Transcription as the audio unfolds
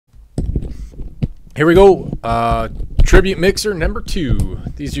Here we go. Tribute Mixer number 2.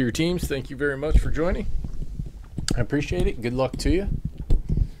 These are your teams. Thank you very much for joining. I appreciate it. Good luck to you.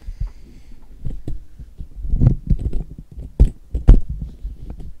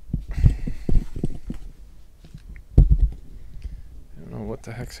 I don't know what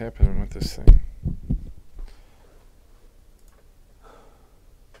the heck's happening with this thing.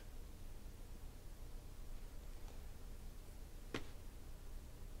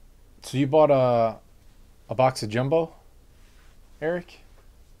 So you bought a box of Jumbo, Eric,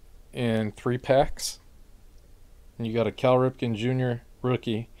 in 3 packs. And you got a Cal Ripken Jr.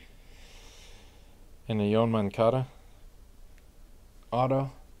 rookie and a Yon Moncada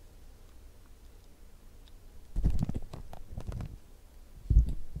auto.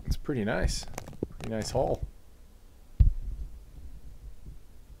 It's pretty nice. Pretty nice haul.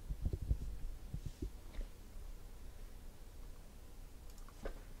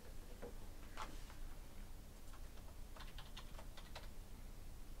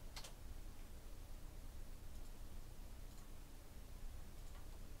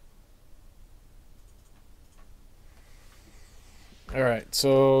 All right,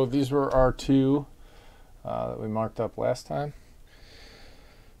 so these were our 2 that we marked up last time.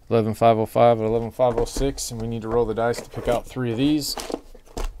 11505 and 11506, and we need to roll the dice to pick out 3 of these.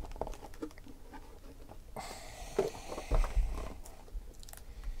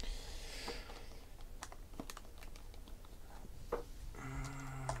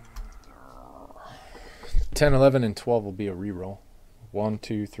 $10, $11, and $12 will be a reroll. 1,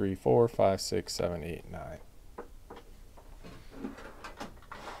 2, 3, 4, 5, 6, 7, 8, 9.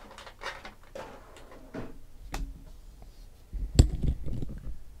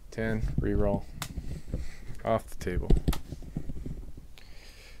 Reroll off the table.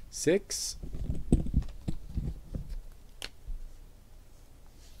 6,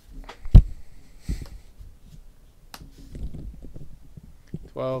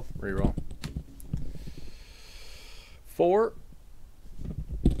 12, reroll. 4,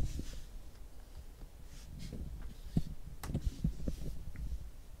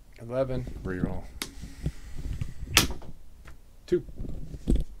 11, reroll. 2.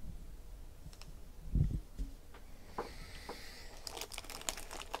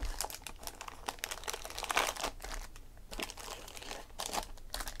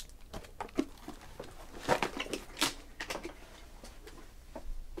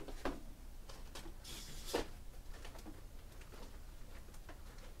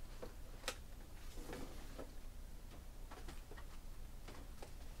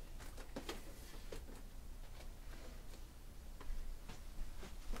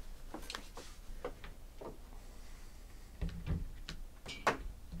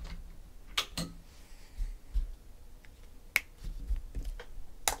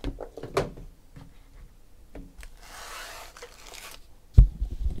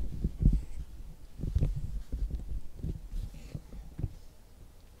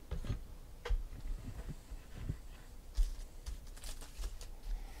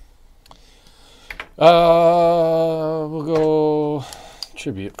 We'll go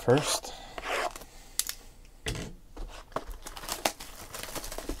tribute first.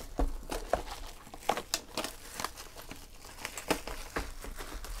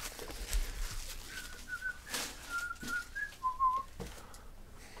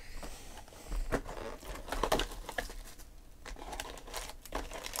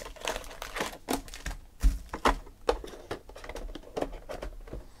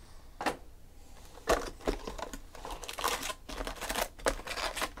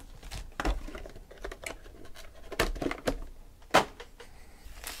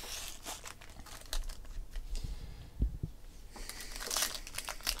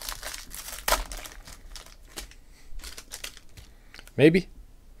 Maybe.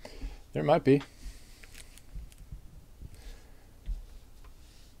 There might be.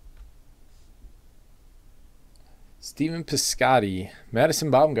 Stephen Piscotty. Madison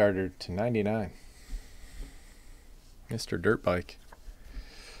Baumgartner to 99. Mr. Dirtbike.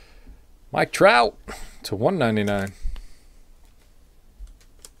 Mike Trout to 199.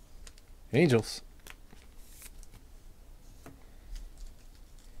 Angels.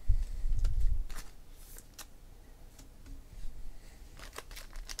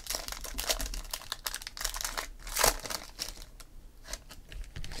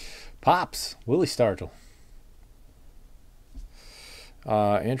 Pops, Willie Stargell.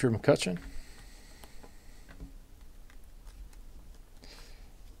 Andrew McCutchen.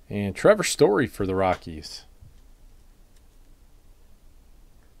 And Trevor Story for the Rockies.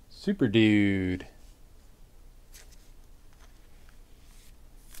 Super Dude.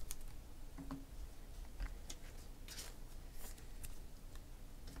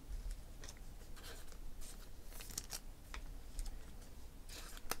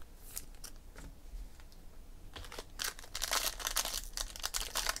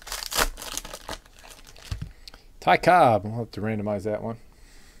 Ty Cobb. We'll have to randomize that one.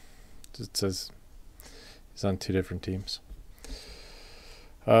 It says he's on 2 different teams.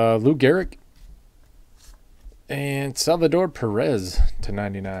 Lou Gehrig. And Salvador Perez to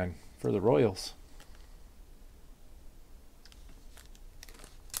 99 for the Royals.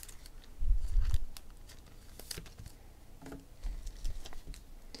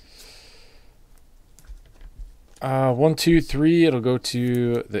 One, two, three. It'll go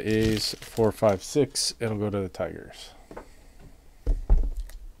to the A's. 4, 5, 6. It'll go to the Tigers.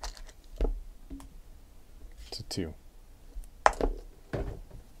 It's a 2.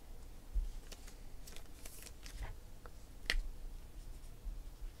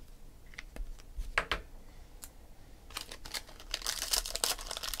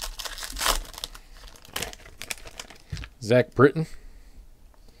 Zach Britton,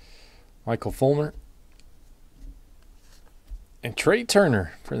 Michael Fulmer, and Trey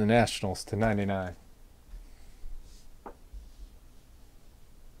Turner for the Nationals to 99.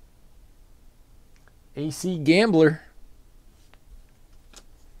 AC Gambler.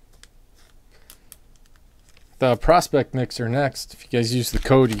 The prospect mixer next. If you guys use the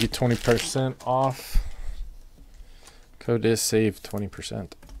code, you get 20% off. Code is SAVE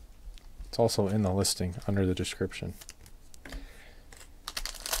 20%. It's also in the listing under the description.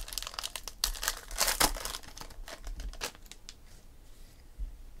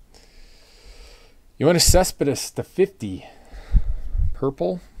 Yoenis Cespedes to 50.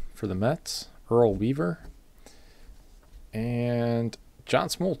 Purple for the Mets. Earl Weaver. And John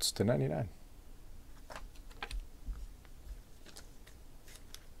Smoltz to 99.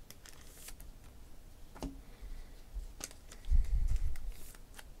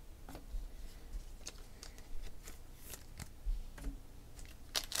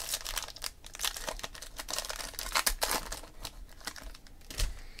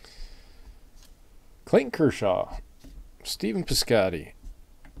 Clayton Kershaw, Stephen Piscotty,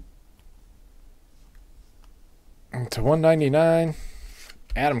 to 199,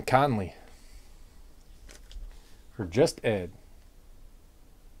 Adam Conley for Just Ed.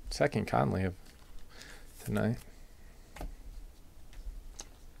 Second Conley of tonight.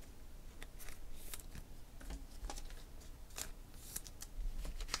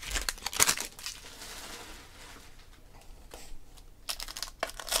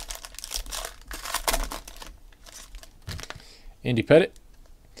 Andy Pettit.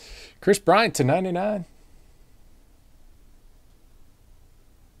 Chris Bryant to 99.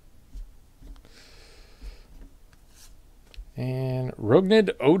 And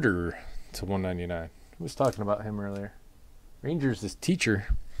Rogned Oder to 199. Who was talking about him earlier? Rangers is teacher.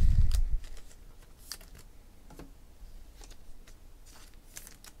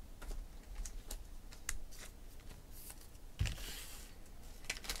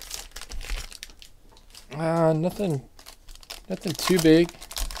 Nothing too big.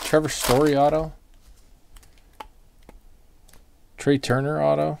 Trevor Story auto. Trey Turner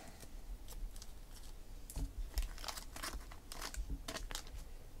auto.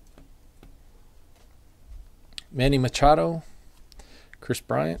 Manny Machado. Chris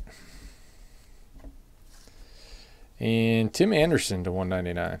Bryant. And Tim Anderson to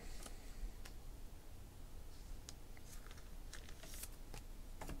 199.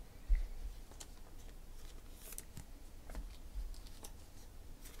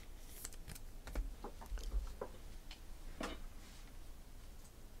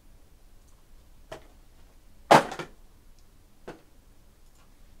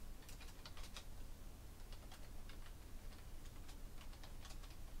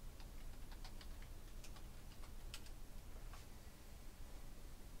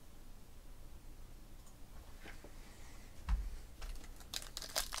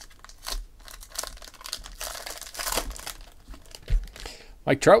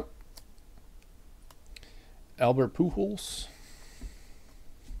 Mike Trout. Albert Pujols.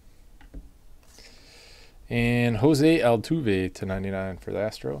 And Jose Altuve to 99 for the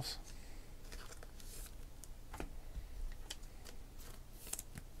Astros.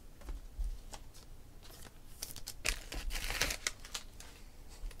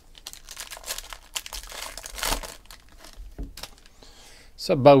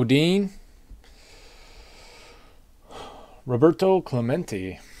 Sabodine. Roberto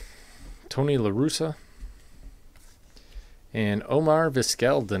Clemente, Tony La Russa, and Omar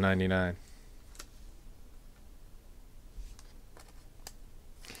Vizquel to 99.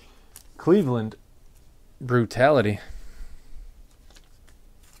 Cleveland Brutality.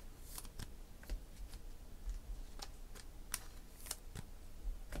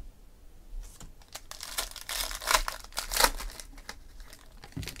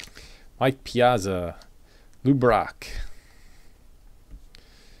 Mike Piazza, Lou Brock.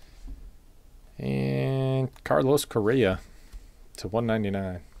 And Carlos Correa to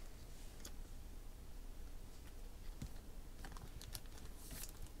 199.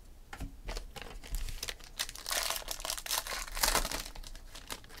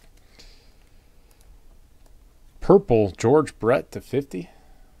 Purple, George Brett to 50.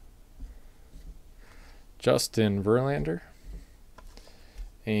 Justin Verlander.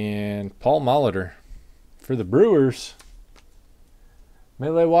 And Paul Molitor for the Brewers.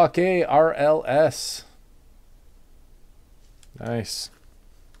 Milwaukee RLS. Nice.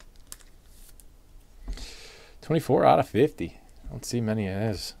 24 out of 50. I don't see many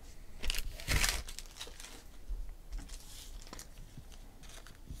as.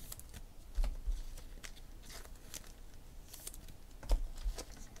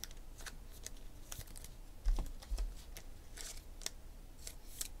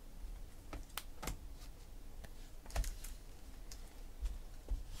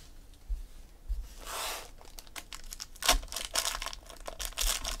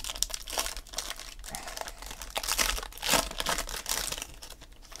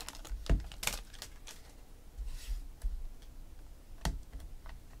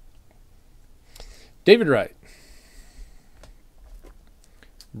 David Wright.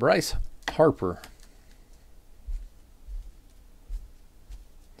 Bryce Harper.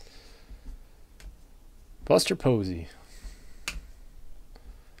 Buster Posey.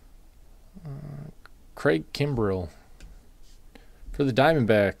 Craig Kimbrell. For the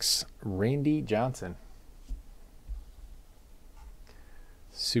Diamondbacks, Randy Johnson.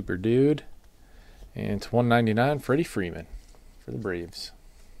 Super Dude. And to 199, Freddie Freeman for the Braves.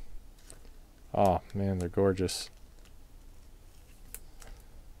 Oh, man, they're gorgeous.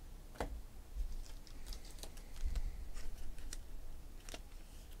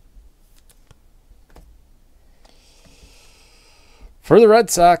 For the Red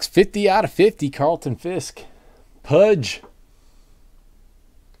Sox, 50 out of 50, Carlton Fisk. Pudge.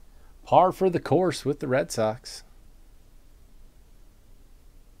 Par for the course with the Red Sox.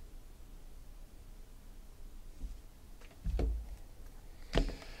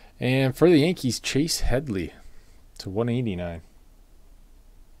 And for the Yankees, Chase Headley to 189.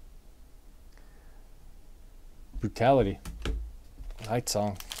 Brutality. Night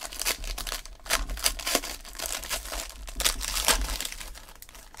Song.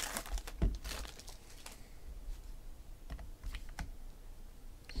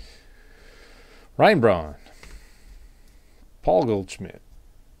 Ryan Braun. Paul Goldschmidt.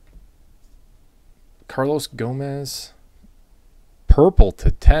 Carlos Gomez. Purple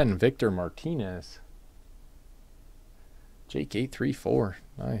to 10, Victor Martinez. Jake 834.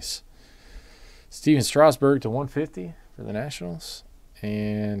 Nice. Steven Strasburg to 150 for the Nationals.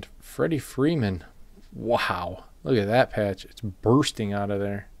 And Freddie Freeman. Wow. Look at that patch. It's bursting out of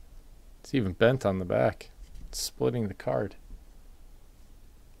there. It's even bent on the back. It's splitting the card.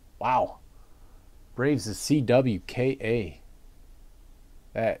 Wow. Braves is CWKA.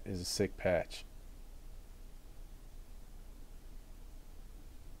 That is a sick patch.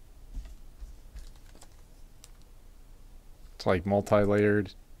 It's like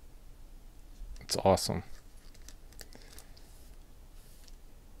multi-layered. It's awesome.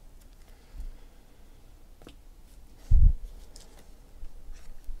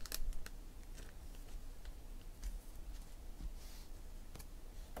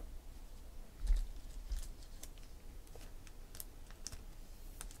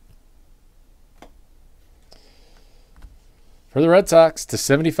 For the Red Sox, to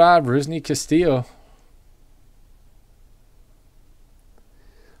 75, Rusney Castillo.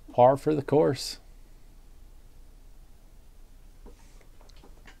 Par for the course.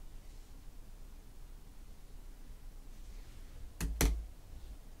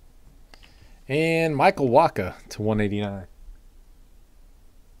 And Michael Wacha to 189.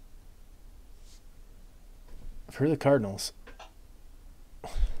 For the Cardinals.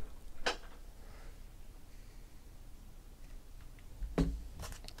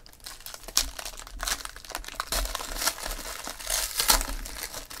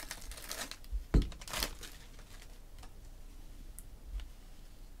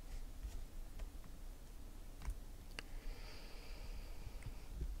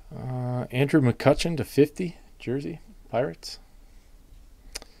 Andrew McCutchen to 50, Jersey, Pirates.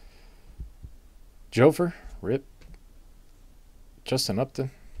 Jover, Rip. Justin Upton.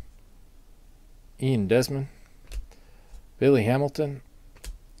 Ian Desmond. Billy Hamilton.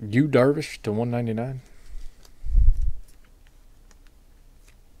 Yu Darvish to 199.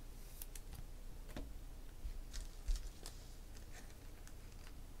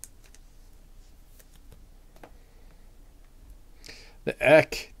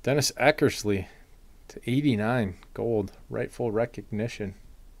 Dennis Eckersley to 89 gold, rightful recognition.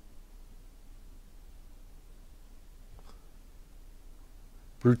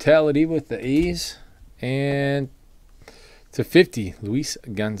 Brutality with the A's, and to 50 Luis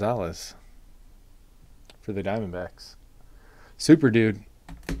Gonzalez for the Diamondbacks. Super dude.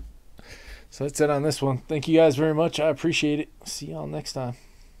 So that's it on this one. Thank you guys very much. I appreciate it. See y'all next time.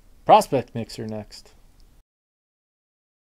 Prospect Mixer next.